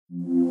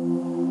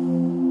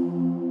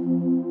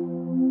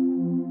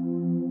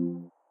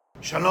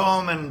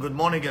Shalom and good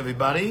morning,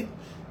 everybody.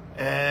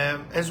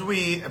 As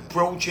we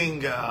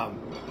approaching a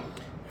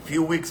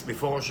few weeks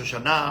before Rosh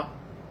Hashanah,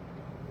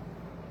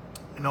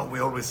 we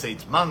always say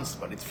it's months,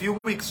 but it's few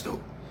weeks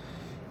too.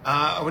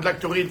 I would like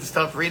to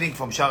start reading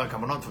from Shara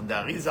Kavanot, from the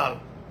Arizal,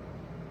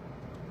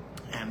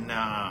 and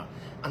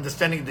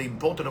understanding the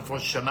importance of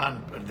Rosh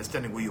Hashanah,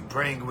 understanding who you're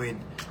praying with,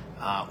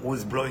 who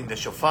is blowing the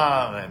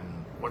shofar, and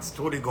what's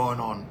truly going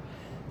on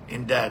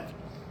in that.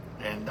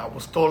 And I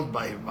was told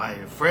by my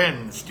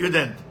friend,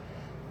 student,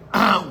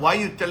 why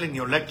you telling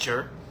your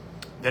lecture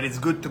that it's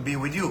good to be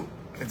with you?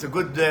 It's a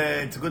good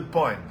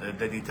point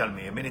that you tell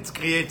me. I mean, it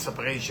creates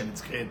separation,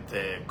 it creates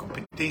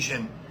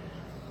competition,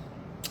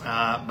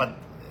 but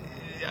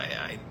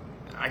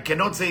I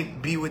cannot say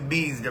be with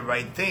me is the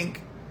right thing.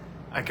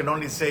 I can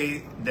only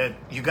say that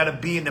you got to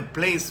be in a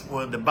place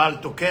where the Baal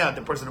Tokea,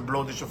 the person who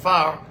blows the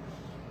shofar,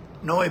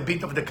 know a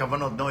bit of the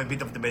kavanot, know a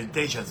bit of the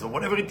meditation. So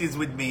whatever it is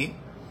with me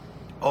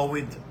or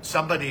with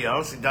somebody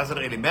else, it doesn't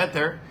really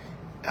matter.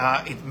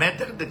 It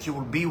matters that you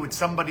will be with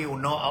somebody who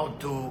know how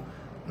to,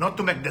 not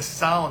to make the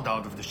sound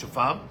out of the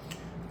shofar,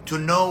 to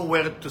know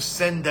where to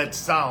send that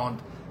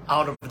sound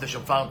out of the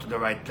shofar to the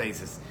right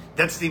places.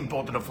 That's the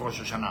importance of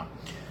Rosh Hashanah.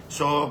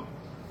 So,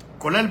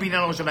 כולל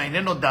בעניין ראש השנה,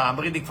 הנה נודע, I'm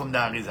reading from the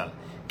Arizal,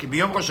 כי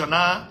ביום ראש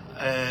השנה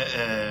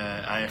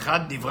האחד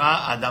נברא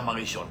האדם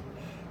הראשון.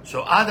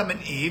 So Adam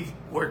and Eve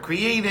were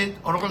created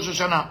on Rosh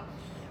Hashanah.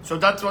 So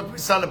that's what we're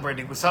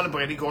celebrating. We're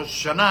celebrating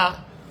Rosh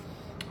Hashanah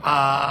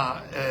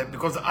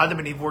because Adam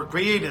and Eve were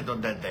created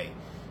on that day.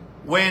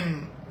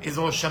 When is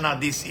Rosh Hashanah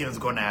this year is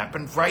going to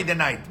happen? Friday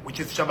night, which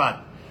is Shabbat.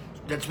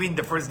 That means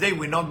the first day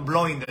we're not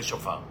blowing the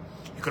shofar.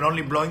 You can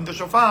only blow in the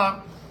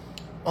shofar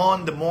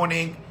on the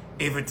morning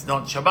if it's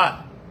not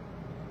Shabbat.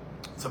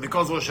 So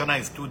because Rosh Hashanah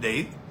is 2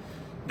 days,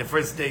 the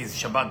first day is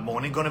Shabbat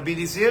morning going to be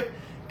this year,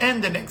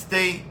 and the next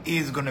day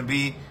is going to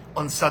be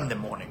on Sunday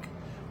morning.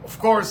 Of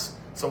course,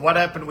 so what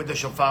happened with the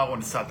shofar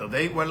on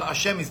Saturday? Well,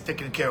 Hashem is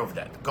taking care of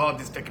that.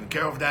 God is taking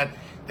care of that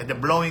the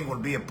blowing will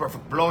be a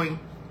perfect blowing,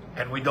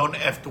 and we don't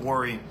have to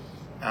worry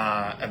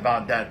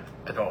about that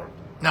at all.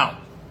 Now,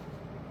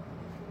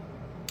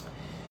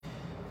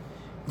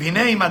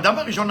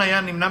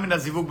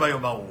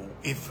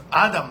 if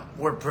Adam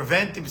would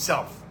prevent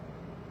himself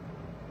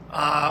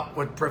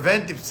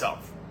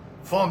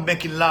from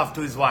making love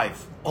to his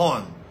wife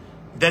on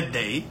that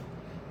day,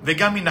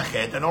 וגם מן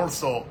החטא, and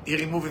also he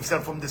removed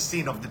himself from the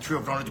sin of the tree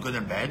of knowledge good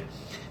and bad,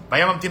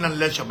 והיה ממתין על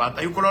ליל שבת,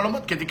 היו כל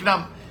העולמות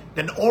כתקנם.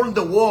 Then all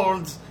the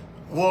worlds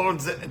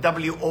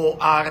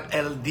W-O-R-L-D-S,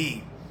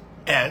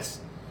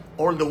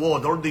 all the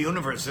world, all the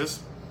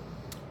universes,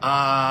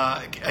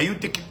 היו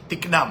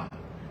תקנם.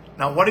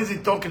 Now what is he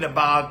talking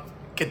about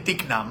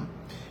כתקנם?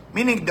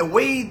 Meaning the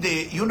way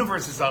the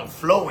universes are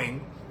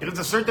flowing, there is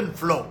a certain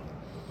flow.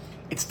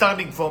 It's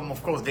starting from,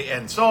 of course, the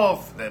Ein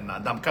Sof, then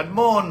Adam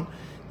Kadmon,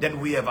 then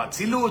we have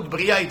Atzilut,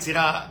 Bria,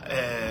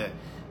 Yitzira,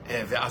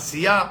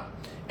 Ve'asiya.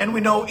 And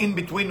we know in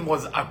between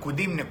was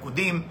Akudim,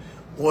 Nekudim,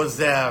 was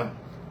a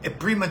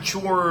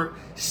premature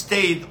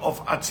state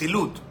of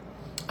Atzilut,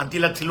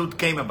 until Atzilut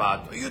came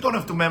about. You don't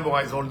have to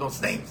memorize all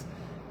those names.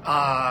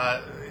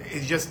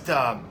 It's just,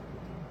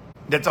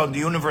 that's how the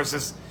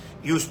universes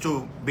used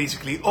to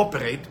basically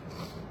operate.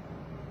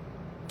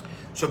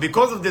 So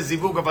because of the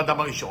Zivug of Adam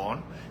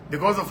Rishon,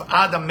 because of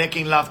Adam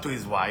making love to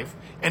his wife,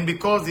 and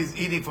because he's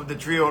eating from the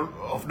tree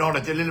of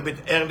knowledge a little bit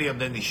earlier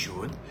than he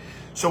should,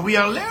 so we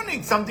are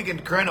learning something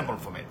incredible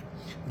from it.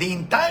 The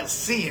entire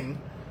sin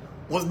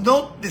was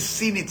not the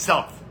sin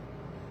itself.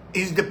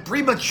 It's the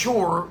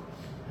premature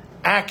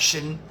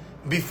action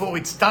before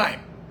its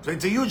time. So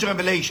it's a huge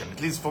revelation,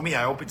 at least for me.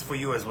 I hope it's for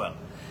you as well.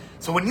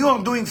 So when you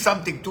are doing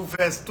something too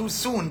fast, too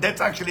soon,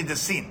 that's actually the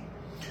sin.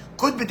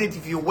 Could be that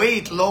if you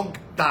wait long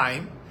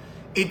time,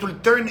 it will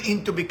turn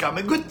into become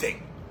a good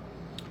thing.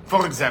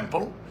 For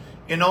example,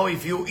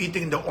 if you're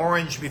eating the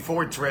orange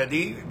before it's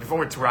ready,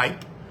 before it's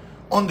ripe,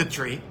 on the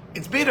tree,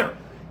 it's bitter.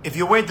 If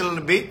you wait a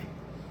little bit,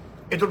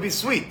 it will be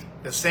sweet.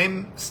 The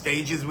same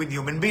stage is with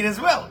human being as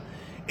well.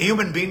 A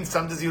human being,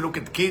 sometimes you look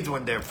at kids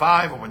when they're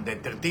 5 or when they're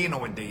 13 or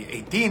when they're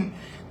 18,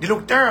 they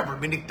look terrible,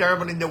 meaning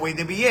terrible in the way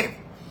they behave.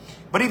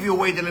 But if you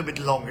wait a little bit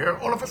longer,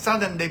 all of a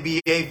sudden they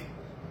behave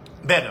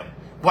better.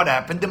 What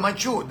happened? They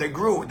matured, they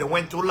grew, they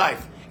went through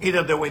life.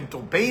 Either they went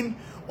through pain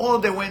or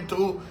they went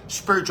through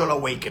spiritual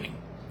awakening.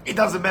 It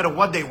doesn't matter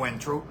what they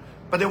went through,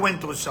 but they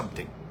went through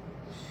something.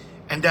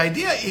 And the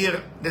idea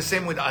here, the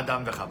same with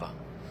Adam and Chava.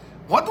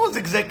 What was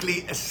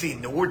exactly a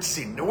sin? The word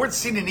sin. The word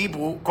sin in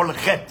Hebrew called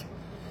chet.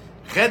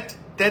 Chet,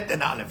 tet,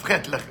 and aleph.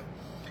 Chet, lech.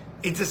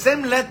 It's the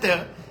same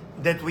letter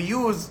that we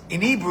use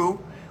in Hebrew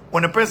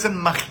when a person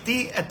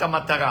machti et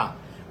hamatara,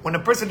 when a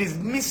person is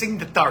missing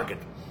the target.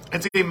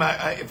 Let's say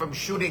if I'm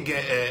shooting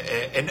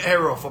an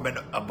arrow from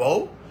a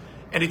bow,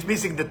 and it's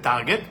missing the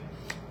target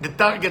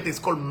is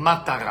called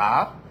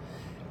matara.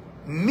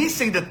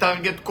 Missing the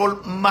target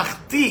called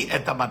machti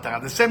et hamatara.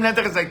 The same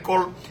letter as I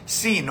call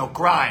sin or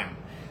crime.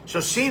 So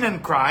sin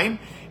and crime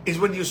is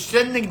when you're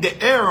sending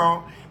the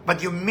arrow,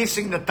 but you're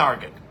missing the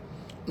target.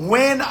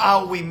 When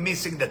are we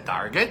missing the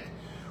target?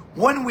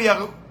 When we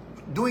are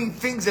doing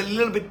things a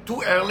little bit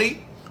too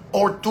early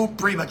or too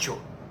premature.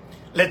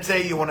 Let's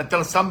say you want to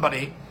tell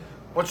somebody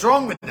what's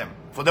wrong with them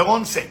for their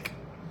own sake.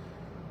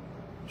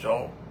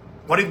 So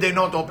what if they're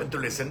not open to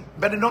listen?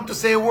 Better not to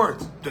say a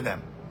word to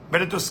them.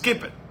 Better to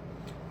skip it.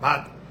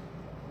 But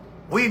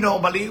we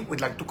normally would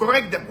like to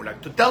correct them. We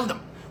like to tell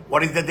them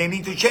what is that they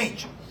need to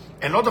change.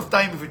 A lot of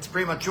time, if it's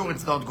premature,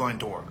 it's not going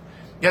to work.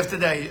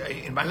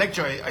 Yesterday, in my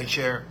lecture, I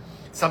share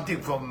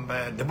something from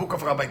the book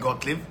of Rabbi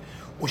Gottlieb,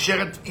 who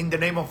shared it in the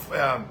name of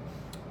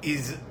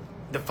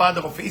the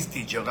father of his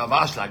teacher, Rav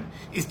Ashlag.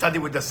 He studied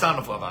with the son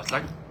of Rav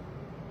Ashlag.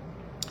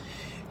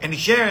 And he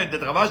shared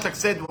that Rav Ashlag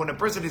said when a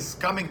person is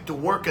coming to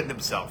work at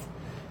themselves,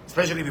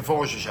 especially before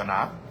Rosh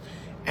Hashanah,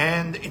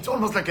 and it's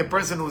almost like a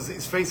person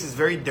his face is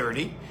very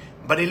dirty,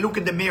 but he look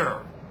in the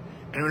mirror.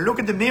 And when he look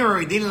in the mirror,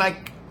 he didn't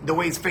like the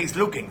way his face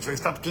looking, so he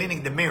started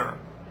cleaning the mirror.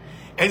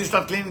 As he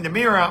started cleaning the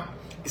mirror,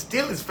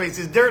 still his face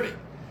is dirty.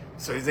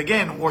 So he's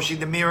again washing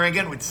the mirror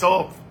again with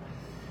soap.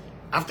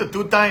 After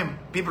 2 times,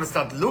 people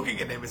start looking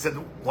at him and said,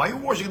 why are you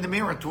washing the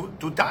mirror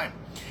two times?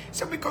 He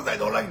said, because I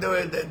don't like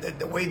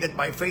the way that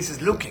my face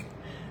is looking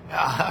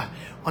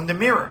on the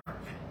mirror.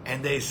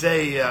 And they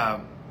say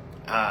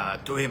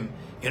to him,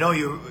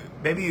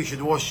 maybe you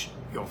should wash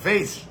your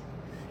face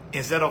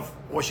instead of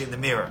washing the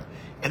mirror.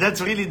 And that's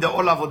really the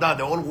whole avodah,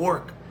 the whole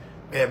work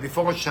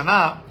before Rosh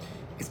Hashanah,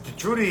 is to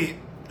truly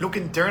look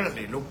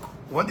internally. Look,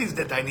 what is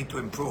that I need to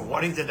improve?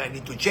 What is that I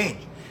need to change?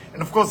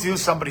 And of course,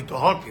 use somebody to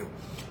help you.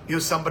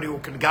 Use somebody who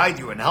can guide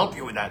you and help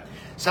you with that.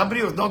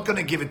 Somebody who's not going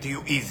to give it to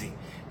you easy.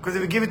 Because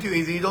if you give it to you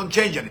easy, you don't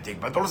change anything.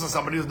 But also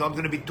somebody who's not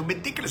going to be too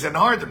meticulous and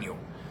hard on you.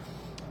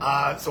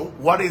 So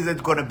what is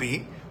it going to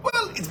be?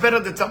 Well, it's better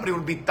that somebody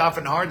will be tough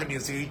and hard on you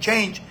so you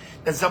change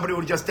than somebody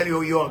will just tell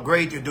you, you are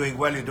great, you're doing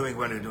well, you're doing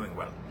well, you're doing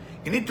well.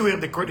 You need to hear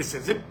the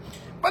criticism,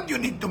 but you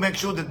need to make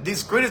sure that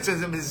this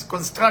criticism is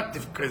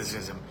constructive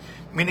criticism.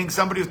 Meaning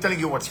somebody is telling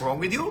you what's wrong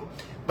with you,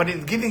 but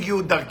it's giving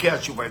you darkei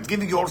tshuva. It's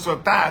giving you also a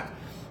path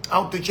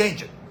how to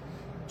change it.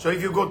 So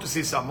if you go to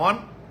see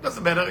someone,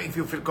 doesn't matter if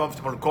you feel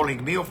comfortable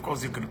calling me. Of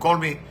course, you can call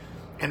me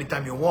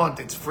anytime you want.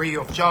 It's free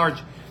of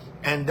charge.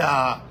 And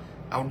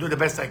I'll do the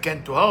best I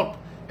can to help.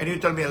 And you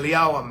tell me,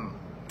 Eliyahu, I'm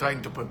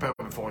trying to prepare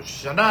before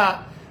Rosh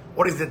Hashanah.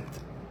 What is it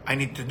I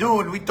need to do?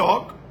 And we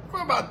talk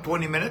for about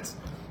 20 minutes.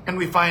 And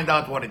we find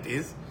out what it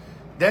is.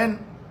 Then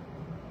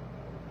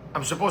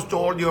I'm supposed to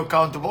hold you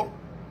accountable.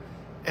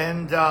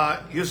 And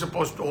you're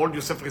supposed to hold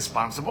yourself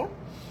responsible.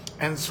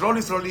 And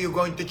slowly, you're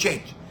going to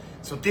change.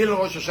 So till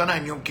Rosh Hashanah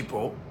and Yom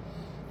Kippur,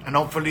 and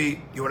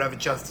hopefully you will have a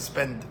chance to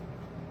spend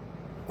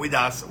with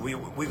us. We're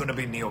going to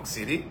be in New York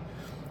City.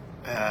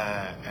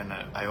 And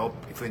I hope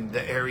if you're in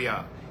the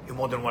area, you're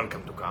more than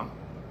welcome to come.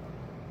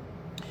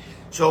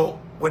 So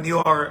when you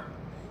are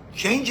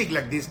changing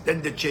like this,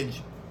 then the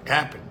change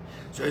happens.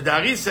 So the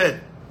Ari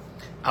said,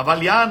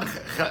 "Aval yan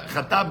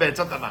chata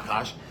be'etzat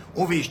hanachash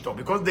hu v'ishto,"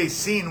 because they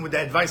sinned with the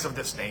advice of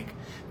the snake.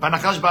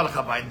 V'anachash ba'al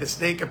chabayit, the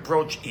snake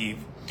approached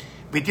Eve.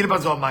 V'til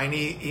b'zohamayim,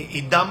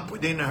 he dumped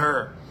within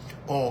her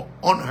or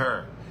on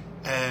her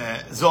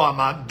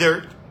zohama,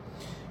 dirt,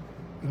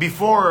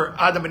 before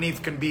Adam and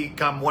Eve can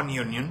become one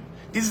union.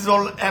 This is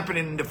all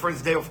happening in the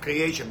first day of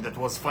creation, that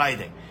was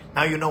Friday.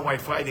 Now you know why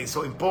Friday is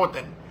so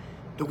important,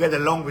 to get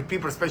along with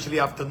people, especially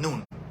after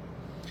noon.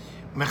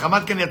 For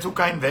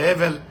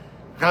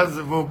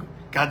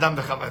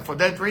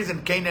that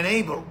reason, Cain and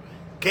Abel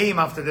came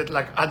after that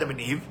like Adam and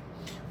Eve,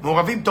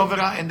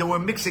 and they were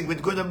mixing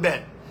with good and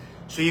bad.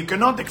 So you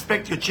cannot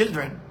expect your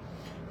children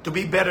to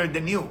be better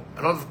than you.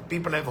 A lot of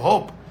people have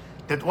hope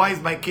that why is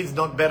my kids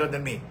not better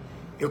than me?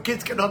 Your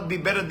kids cannot be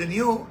better than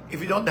you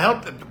if you don't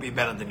help them to be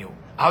better than you.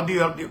 How do you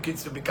help your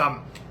kids to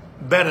become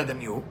better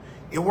than you?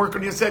 You work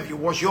on yourself, you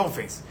wash your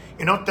face.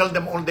 You don't tell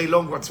them all day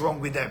long what's wrong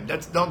with them.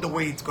 That's not the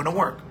way it's going to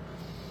work.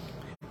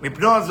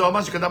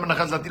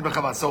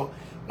 So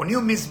when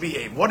you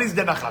misbehave, what is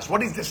the nachash?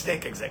 What is the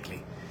snake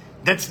exactly?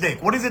 That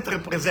snake, what does it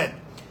represent?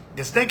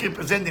 The snake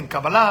represents in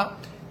Kabbalah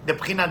the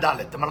Bchina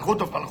Dalet, the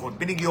Malchut of Malchut,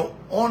 meaning your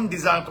own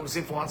desire to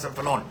receive for oneself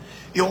alone.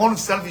 Your own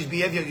selfish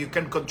behavior you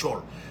can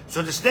control.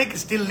 So the snake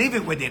is still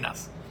living within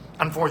us,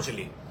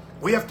 unfortunately.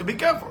 We have to be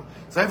careful.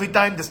 So every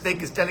time the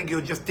snake is telling you,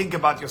 just think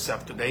about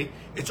yourself today,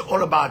 it's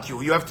all about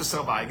you. You have to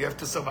survive, you have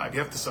to survive, you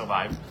have to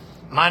survive.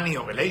 Money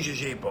or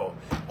relationship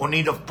or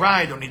need of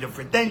pride or need of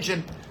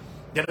retention.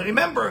 Then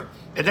remember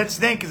that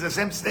snake is the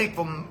same snake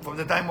from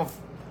the time of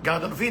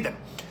Garden of Eden.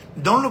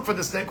 Don't look for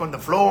the snake on the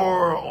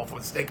floor or for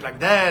the snake like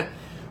that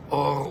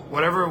or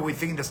whatever we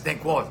think the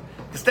snake was.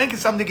 The snake is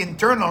something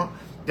internal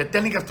that's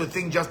telling us to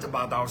think just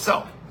about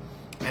ourselves.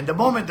 And the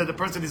moment that the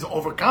person is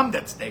overcome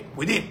that snake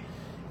within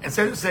and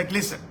say to the snake,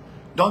 listen,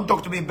 don't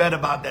talk to me bad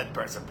about that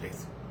person,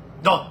 please.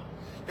 Don't.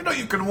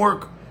 You can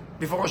work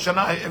before Rosh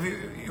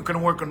Hashanah, you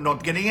can work on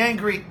not getting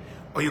angry,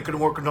 or you can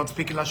work on not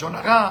speaking Lashon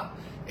Hara,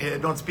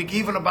 don't speak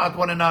evil about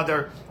one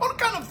another, all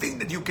kind of thing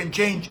that you can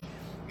change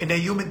in a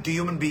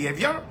human-to-human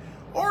behavior,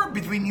 or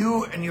between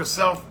you and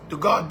yourself to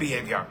God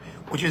behavior,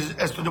 which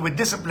has to do with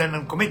discipline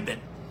and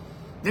commitment.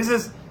 This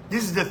is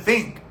the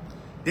thing.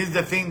 This is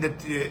the thing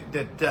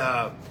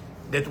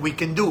that we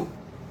can do.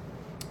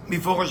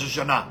 before Rosh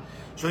Hashanah.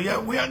 So yeah,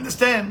 we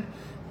understand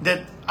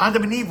that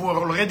Adam and Eve were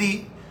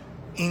already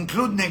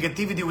include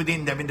negativity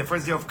within them in the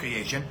first day of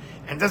creation,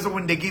 and that's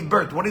when they give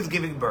birth. What is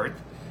giving birth?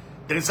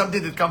 There is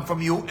something that comes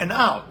from you and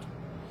out.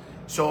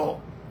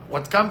 So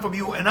what comes from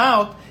you and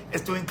out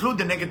is to include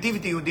the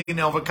negativity you didn't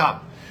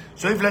overcome.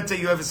 So if, let's say,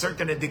 you have a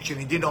certain addiction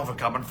you didn't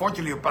overcome,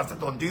 unfortunately you pass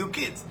it on to your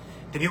kids.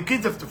 Then your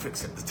kids have to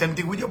fix it. The same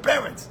thing with your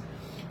parents.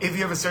 If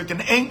you have a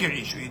certain anger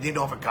issue you didn't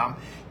overcome,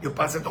 you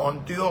pass it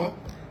on to your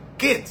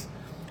kids.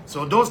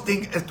 So those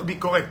things has to be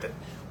corrected.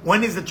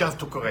 When is the chance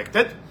to correct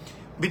it?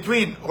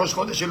 Between Rosh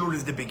Chodesh Elul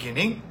is the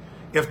beginning.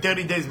 You have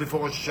 30 days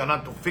before Rosh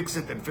Hashanah to fix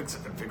it and fix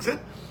it and fix it.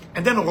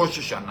 And then Rosh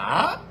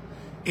Hashanah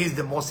is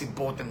the most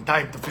important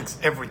time to fix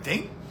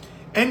everything.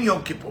 And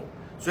Yom Kippur.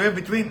 So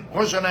between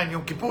Rosh Hashanah and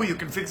Yom Kippur, you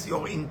can fix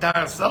your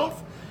entire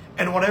self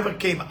and whatever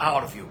came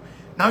out of you.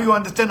 Now you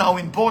understand how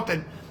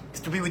important it is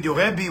to be with your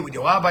Rebbe, with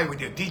your rabbi,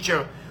 with your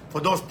teacher for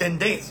those 10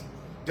 days.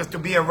 Just to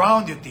be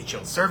around your teacher,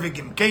 serving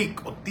him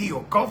cake or tea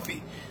or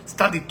coffee,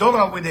 study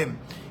Torah with him,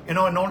 and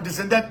all this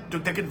and that, to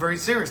take it very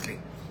seriously.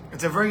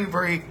 It's a very,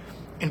 very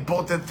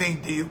important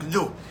thing that you can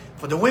do.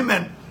 For the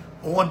women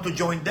who want to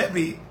join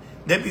Debbie,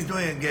 Debbie's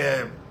doing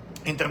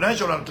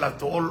international class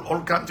to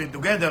all countries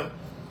together,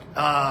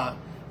 that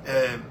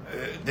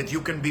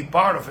you can be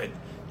part of it.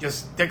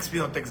 Just text me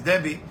or text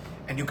Debbie,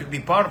 and you can be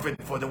part of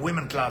it for the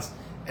women class,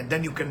 and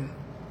then you can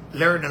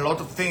learn a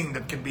lot of things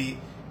that can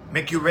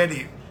make you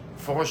ready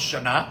for Rosh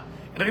Hashanah.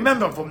 And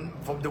remember,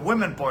 from the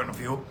women point of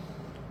view,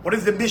 what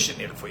is the mission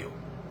here for you?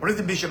 What is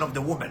the mission of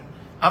the woman?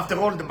 After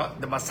all,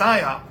 the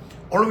Messiah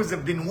always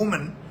have been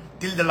woman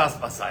till the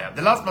last Messiah.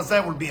 The last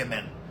Messiah will be a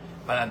man.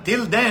 But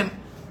until then,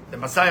 the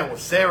Messiah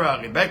was Sarah,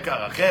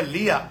 Rebecca, Rachel,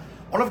 Leah.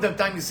 All of the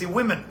time you see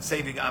women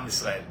saving Am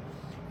Israel.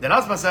 The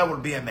last Messiah will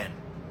be a man.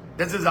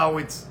 This is how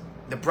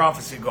the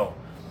prophecy go.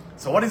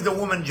 So what is the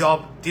woman's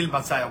job till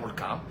Messiah will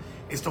come?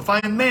 Is to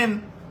find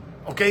men,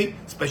 okay,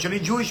 especially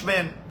Jewish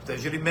men,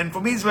 especially men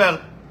from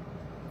Israel,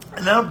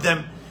 and help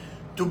them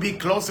to be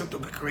closer to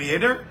the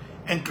Creator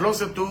and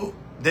closer to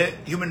the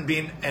human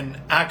being and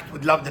act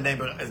with love the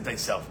neighbor as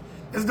thyself.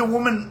 This is the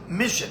woman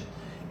mission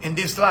in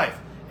this life.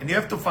 And you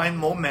have to find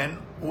more men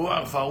who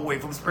are far away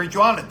from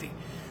spirituality.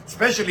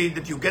 Especially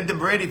that you get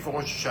them ready for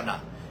Rosh Hashanah.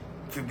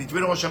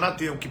 Between Rosh Hashanah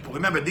to Yom Kippur.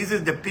 Remember, this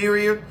is the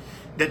period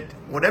that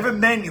whatever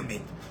man you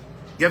meet,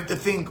 you have to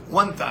think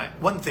one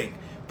thing.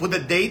 Put a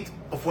date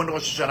of when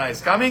Rosh Hashanah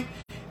is coming,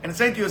 and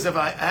say to yourself,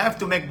 I have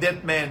to make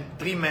that man,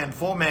 3 men,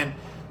 4 men,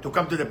 to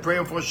come to the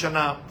prayer of Rosh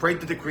Hashanah, pray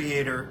to the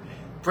Creator,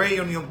 pray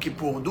on Yom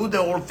Kippur, do the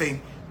whole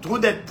thing. Through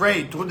that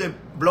prayer, through the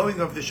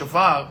blowing of the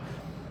shofar,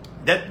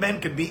 that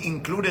man can be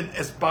included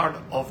as part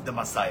of the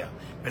Messiah,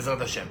 Bezrat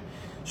Hashem.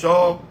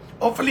 So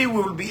hopefully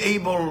we will be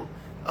able,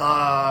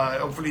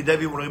 hopefully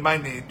Debbie will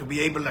remind me to be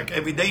able, like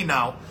every day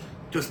now,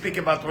 to speak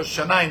about Rosh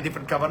Hashanah in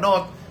different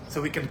kavanot,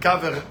 so we can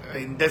cover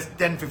in this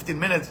 10-15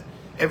 minutes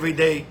every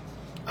day,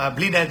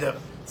 bli neder,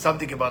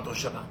 something about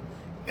Rosh Hashanah.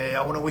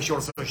 I want to wish you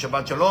also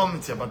Shabbat Shalom,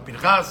 it's Shabbat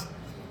Pinchas,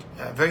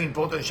 very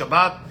important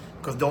Shabbat,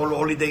 because the whole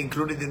holiday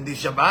included in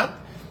this Shabbat,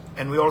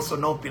 and we also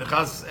know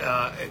Pinchas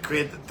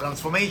create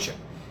transformation,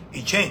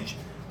 he changed.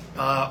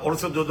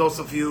 Also to those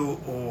of you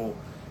who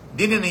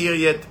didn't hear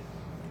yet,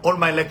 all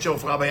my lecture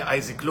of Rabbi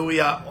Isaac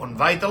Luria on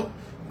Vital,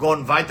 go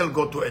on Vital,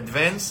 go to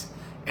Advanced,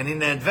 and in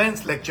the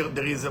Advanced lecture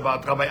there is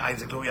about Rabbi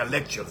Isaac Luria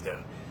lectures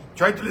there.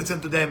 Try to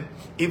listen to them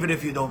even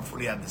if you don't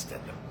fully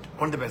understand them.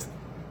 All the best.